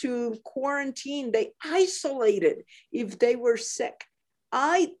went into quarantine. They isolated if they were sick.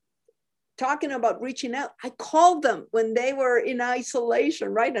 I talking about reaching out, I called them when they were in isolation,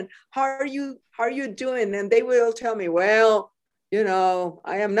 right? And how are you doing? And they will tell me, well,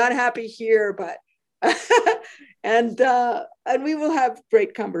 I am not happy here, but and we will have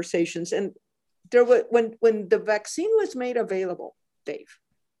great conversations. And there was when the vaccine was made available, Dave,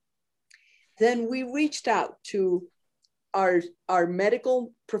 then we reached out to our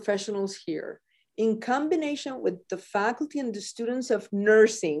medical professionals here in combination with the faculty and the students of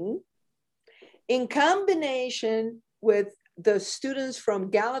nursing, in combination with the students from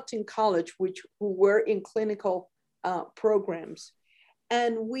Gallatin College, who were in clinical programs.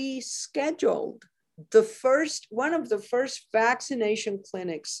 And we scheduled one of the first vaccination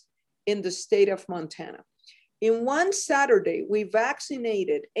clinics in the state of Montana. In one Saturday, we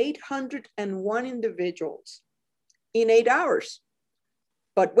vaccinated 801 individuals in 8 hours.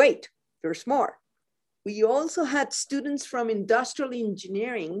 But wait, there's more. We also had students from industrial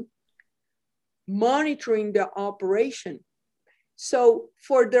engineering monitoring the operation. So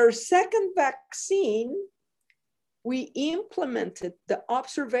for their second vaccine, we implemented the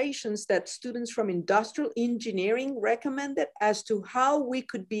observations that students from industrial engineering recommended as to how we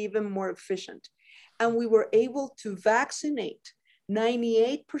could be even more efficient. And we were able to vaccinate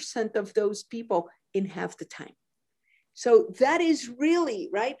 98% of those people in half the time. So that is really,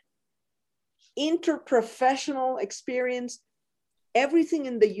 right, interprofessional experience. Everything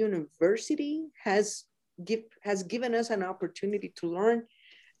in the university has given us an opportunity to learn.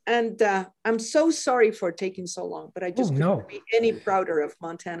 And I'm so sorry for taking so long, but I just couldn't be any prouder of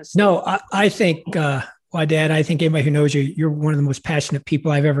Montana State. No, I think, well, Dad, I think anybody who knows you, you're one of the most passionate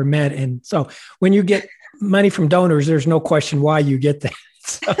people I've ever met. And so when you get money from donors, there's no question why you get that.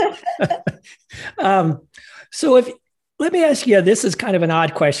 So let me ask you, this is kind of an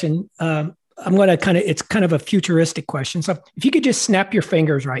odd question. It's kind of a futuristic question. So if you could just snap your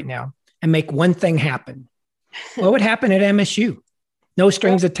fingers right now and make one thing happen, what would happen at MSU? No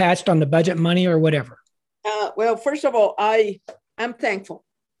strings attached on the budget money or whatever. Well, first of all, I'm thankful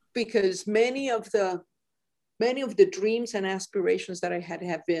because many of the dreams and aspirations that I had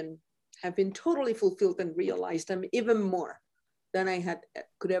have been totally fulfilled and realized, and even more than I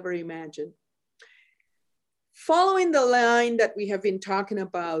could ever imagine. Following the line that we have been talking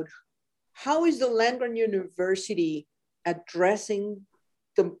about, how is the land-grant university addressing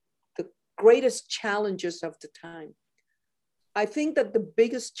the greatest challenges of the time? I think that the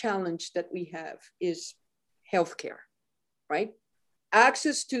biggest challenge that we have is healthcare, right?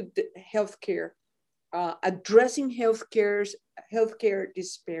 Access to the healthcare, addressing healthcare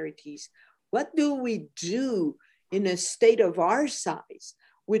disparities. What do we do in a state of our size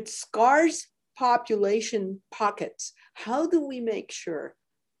with scarce population pockets? How do we make sure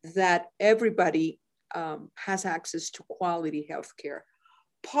that everybody has access to quality healthcare?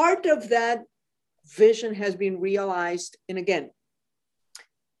 Part of that vision has been realized, and again,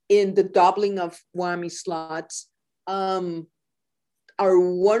 in the doubling of WWAMI slots. Our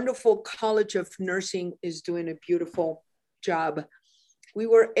wonderful College of Nursing is doing a beautiful job. We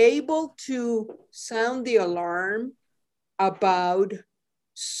were able to sound the alarm about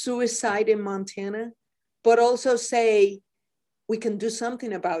suicide in Montana, but also say we can do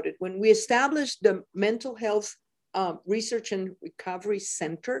something about it. When we established the Mental Health Research and Recovery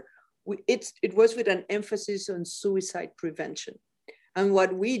Center, it was with an emphasis on suicide prevention. And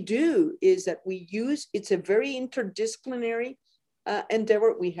what we do is that it's a very interdisciplinary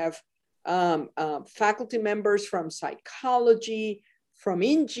endeavor. We have faculty members from psychology, from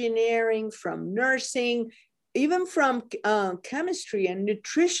engineering, from nursing, even from chemistry and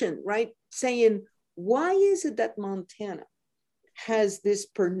nutrition, right? Saying, why is it that Montana has this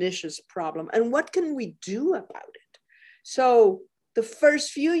pernicious problem? And what can we do about it? So the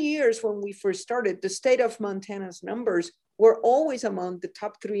first few years when we first started, the state of Montana's numbers were always among the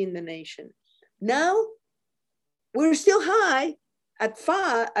top 3 in the nation. Now we're still high at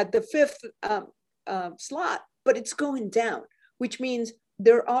the 5th slot, but it's going down, which means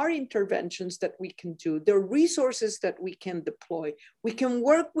there are interventions that we can do. There are resources that we can deploy. We can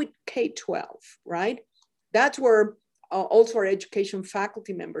work with K-12, right? That's where also our education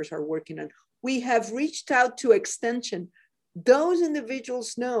faculty members are working on. We have reached out to Extension. Those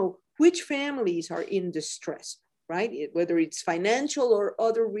individuals know which families are in distress, right? Whether it's financial or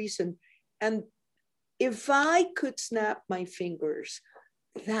other reason. And if I could snap my fingers,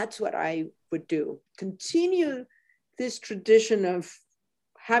 that's what I would do. Continue this tradition of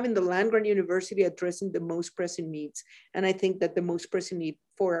having the land-grant university addressing the most pressing needs. And I think that the most pressing need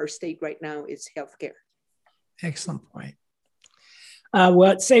for our state right now is healthcare. Excellent point.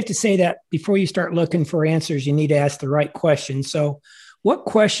 Well, it's safe to say that before you start looking for answers, you need to ask the right questions. So What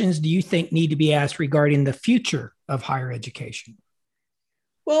questions do you think need to be asked regarding the future of higher education?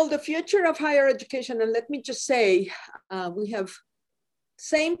 Well, the future of higher education, and let me just say, we have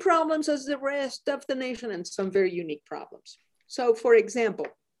same problems as the rest of the nation and some very unique problems. So for example,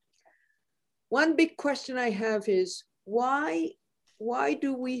 one big question I have is why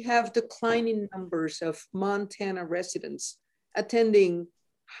do we have declining numbers of Montana residents attending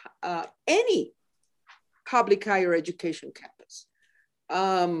any public higher education campus?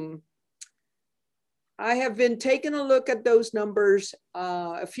 I have been taking a look at those numbers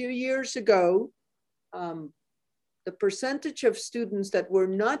a few years ago. The percentage of students that were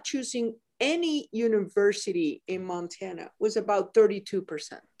not choosing any university in Montana was about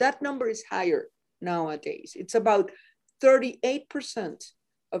 32%. That number is higher nowadays. It's about 38%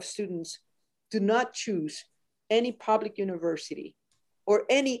 of students do not choose any public university or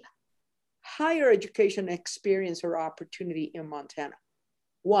any higher education experience or opportunity in Montana.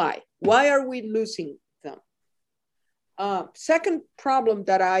 Why? Why are we losing them? Second problem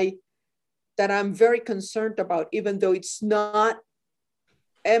that I'm very concerned about, even though it's not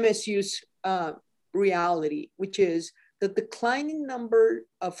MSU's reality, which is the declining number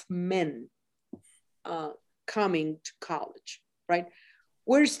of men coming to college, right?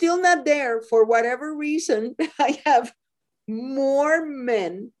 We're still not there for whatever reason. I have more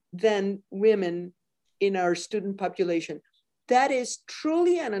men than women in our student population. That is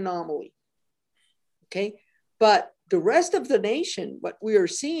truly an anomaly, okay? But the rest of the nation, what we are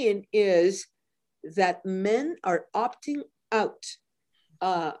seeing is that men are opting out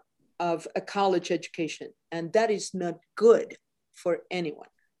of a college education, and that is not good for anyone.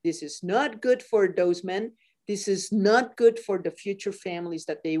 This is not good for those men. This is not good for the future families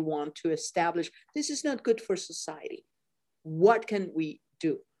that they want to establish. This is not good for society. What can we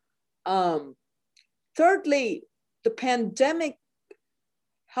do? Thirdly, the pandemic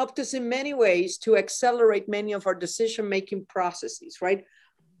helped us in many ways to accelerate many of our decision-making processes, right?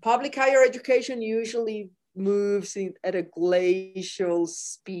 Public higher education usually moves at a glacial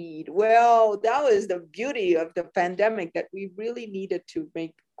speed. Well, that was the beauty of the pandemic, that we really needed to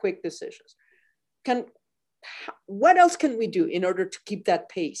make quick decisions. What else can we do in order to keep that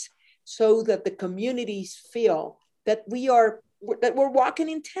pace so that the communities feel that we're walking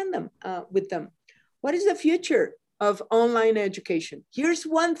in tandem with them? What is the future of online education? Here's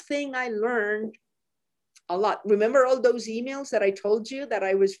one thing I learned a lot. Remember all those emails that I told you that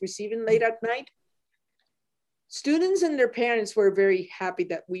I was receiving late at night? Students and their parents were very happy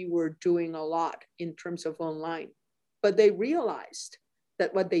that we were doing a lot in terms of online, but they realized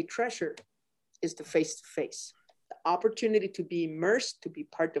that what they treasure is the face-to-face, the opportunity to be immersed, to be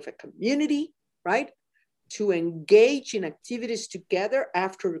part of a community, right? To engage in activities together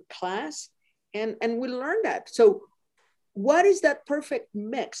after class. And we learned that. So what is that perfect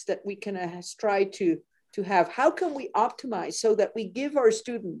mix that we can strive to have? How can we optimize so that we give our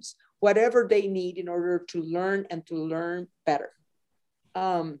students whatever they need in order to learn and to learn better?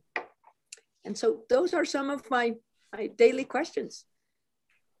 And so those are some of my daily questions.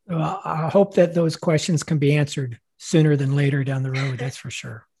 Well, I hope that those questions can be answered sooner than later down the road. That's for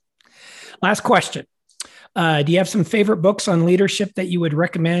sure. Last question. Do you have some favorite books on leadership that you would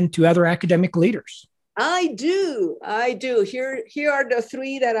recommend to other academic leaders? I do. Here are the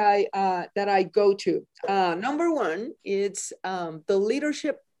three that I go to. Number one, it's The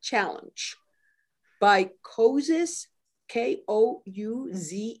Leadership Challenge by Kouzes, Kouzes,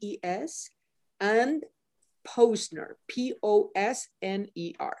 and Posner,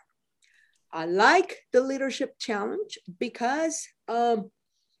 Posner. I like The Leadership Challenge because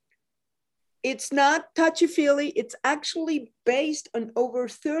it's not touchy-feely. It's actually based on over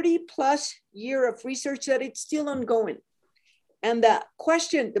 30 plus year of research that it's still ongoing. And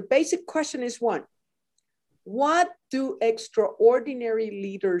the basic question is one: what do extraordinary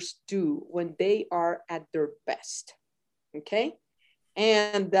leaders do when they are at their best? Okay.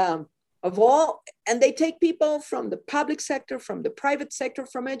 And they take people from the public sector, from the private sector,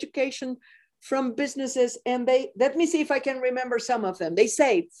 from education, from businesses. And let me see if I can remember some of them. They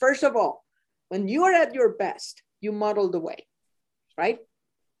say, first of all, when you are at your best, you model the way, right?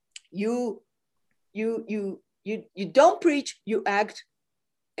 You don't preach, you act,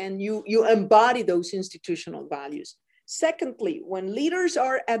 and you embody those institutional values. Secondly, when leaders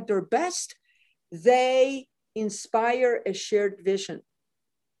are at their best, they inspire a shared vision.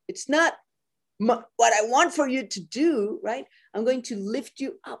 It's not what I want for you to do, right? I'm going to lift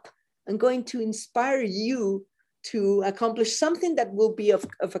you up. I'm going to inspire you to accomplish something that will be of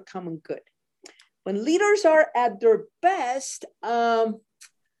a common good. When leaders are at their best,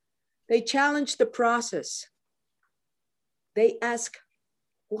 they challenge the process. They ask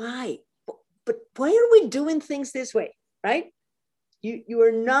why? But why are we doing things this way, right? You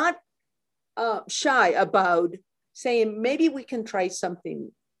are not shy about saying, maybe we can try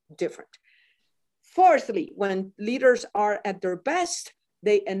something different. Fourthly, when leaders are at their best,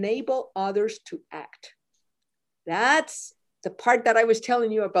 they enable others to act. That's the part that I was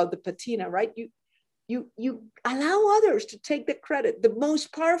telling you about the patina, right? You allow others to take the credit. The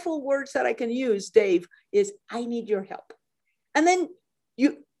most powerful words that I can use, Dave, is I need your help. And then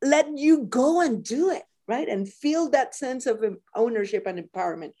you let you go and do it, right? And feel that sense of ownership and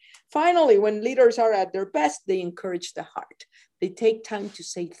empowerment. Finally, when leaders are at their best, they encourage the heart. They take time to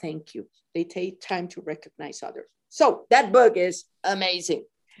say thank you. They take time to recognize others. So that book is amazing.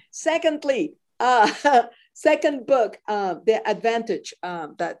 Secondly, second book, The Advantage,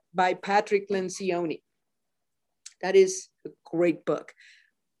 that by Patrick Lencioni. That is a great book.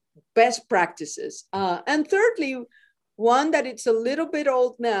 Best practices. And thirdly, one that it's a little bit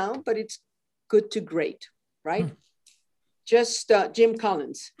old now, but it's Good to Great, right? Just Jim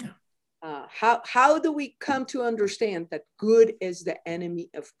Collins. How do we come to understand that good is the enemy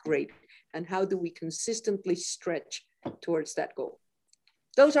of great? And how do we consistently stretch towards that goal?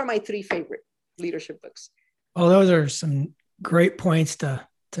 Those are my three favorite leadership books. Well, those are some great points to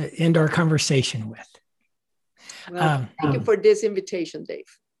end our conversation with. Well, thank you for this invitation, Dave.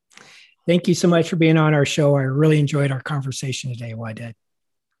 Thank you so much for being on our show. I really enjoyed our conversation today, Waded.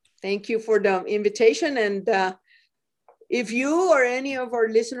 Thank you for the invitation. And if you or any of our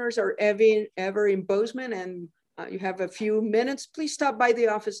listeners are ever in Bozeman and you have a few minutes, please stop by the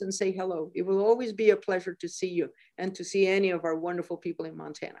office and say hello. It will always be a pleasure to see you and to see any of our wonderful people in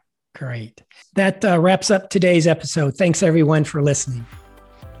Montana. Great. That wraps up today's episode. Thanks, everyone, for listening.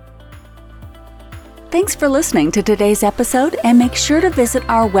 Thanks for listening to today's episode, and make sure to visit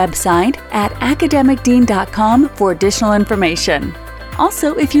our website at academicdean.com for additional information.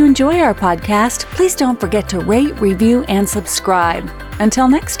 Also, if you enjoy our podcast, please don't forget to rate, review, and subscribe. Until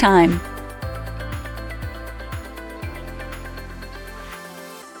next time.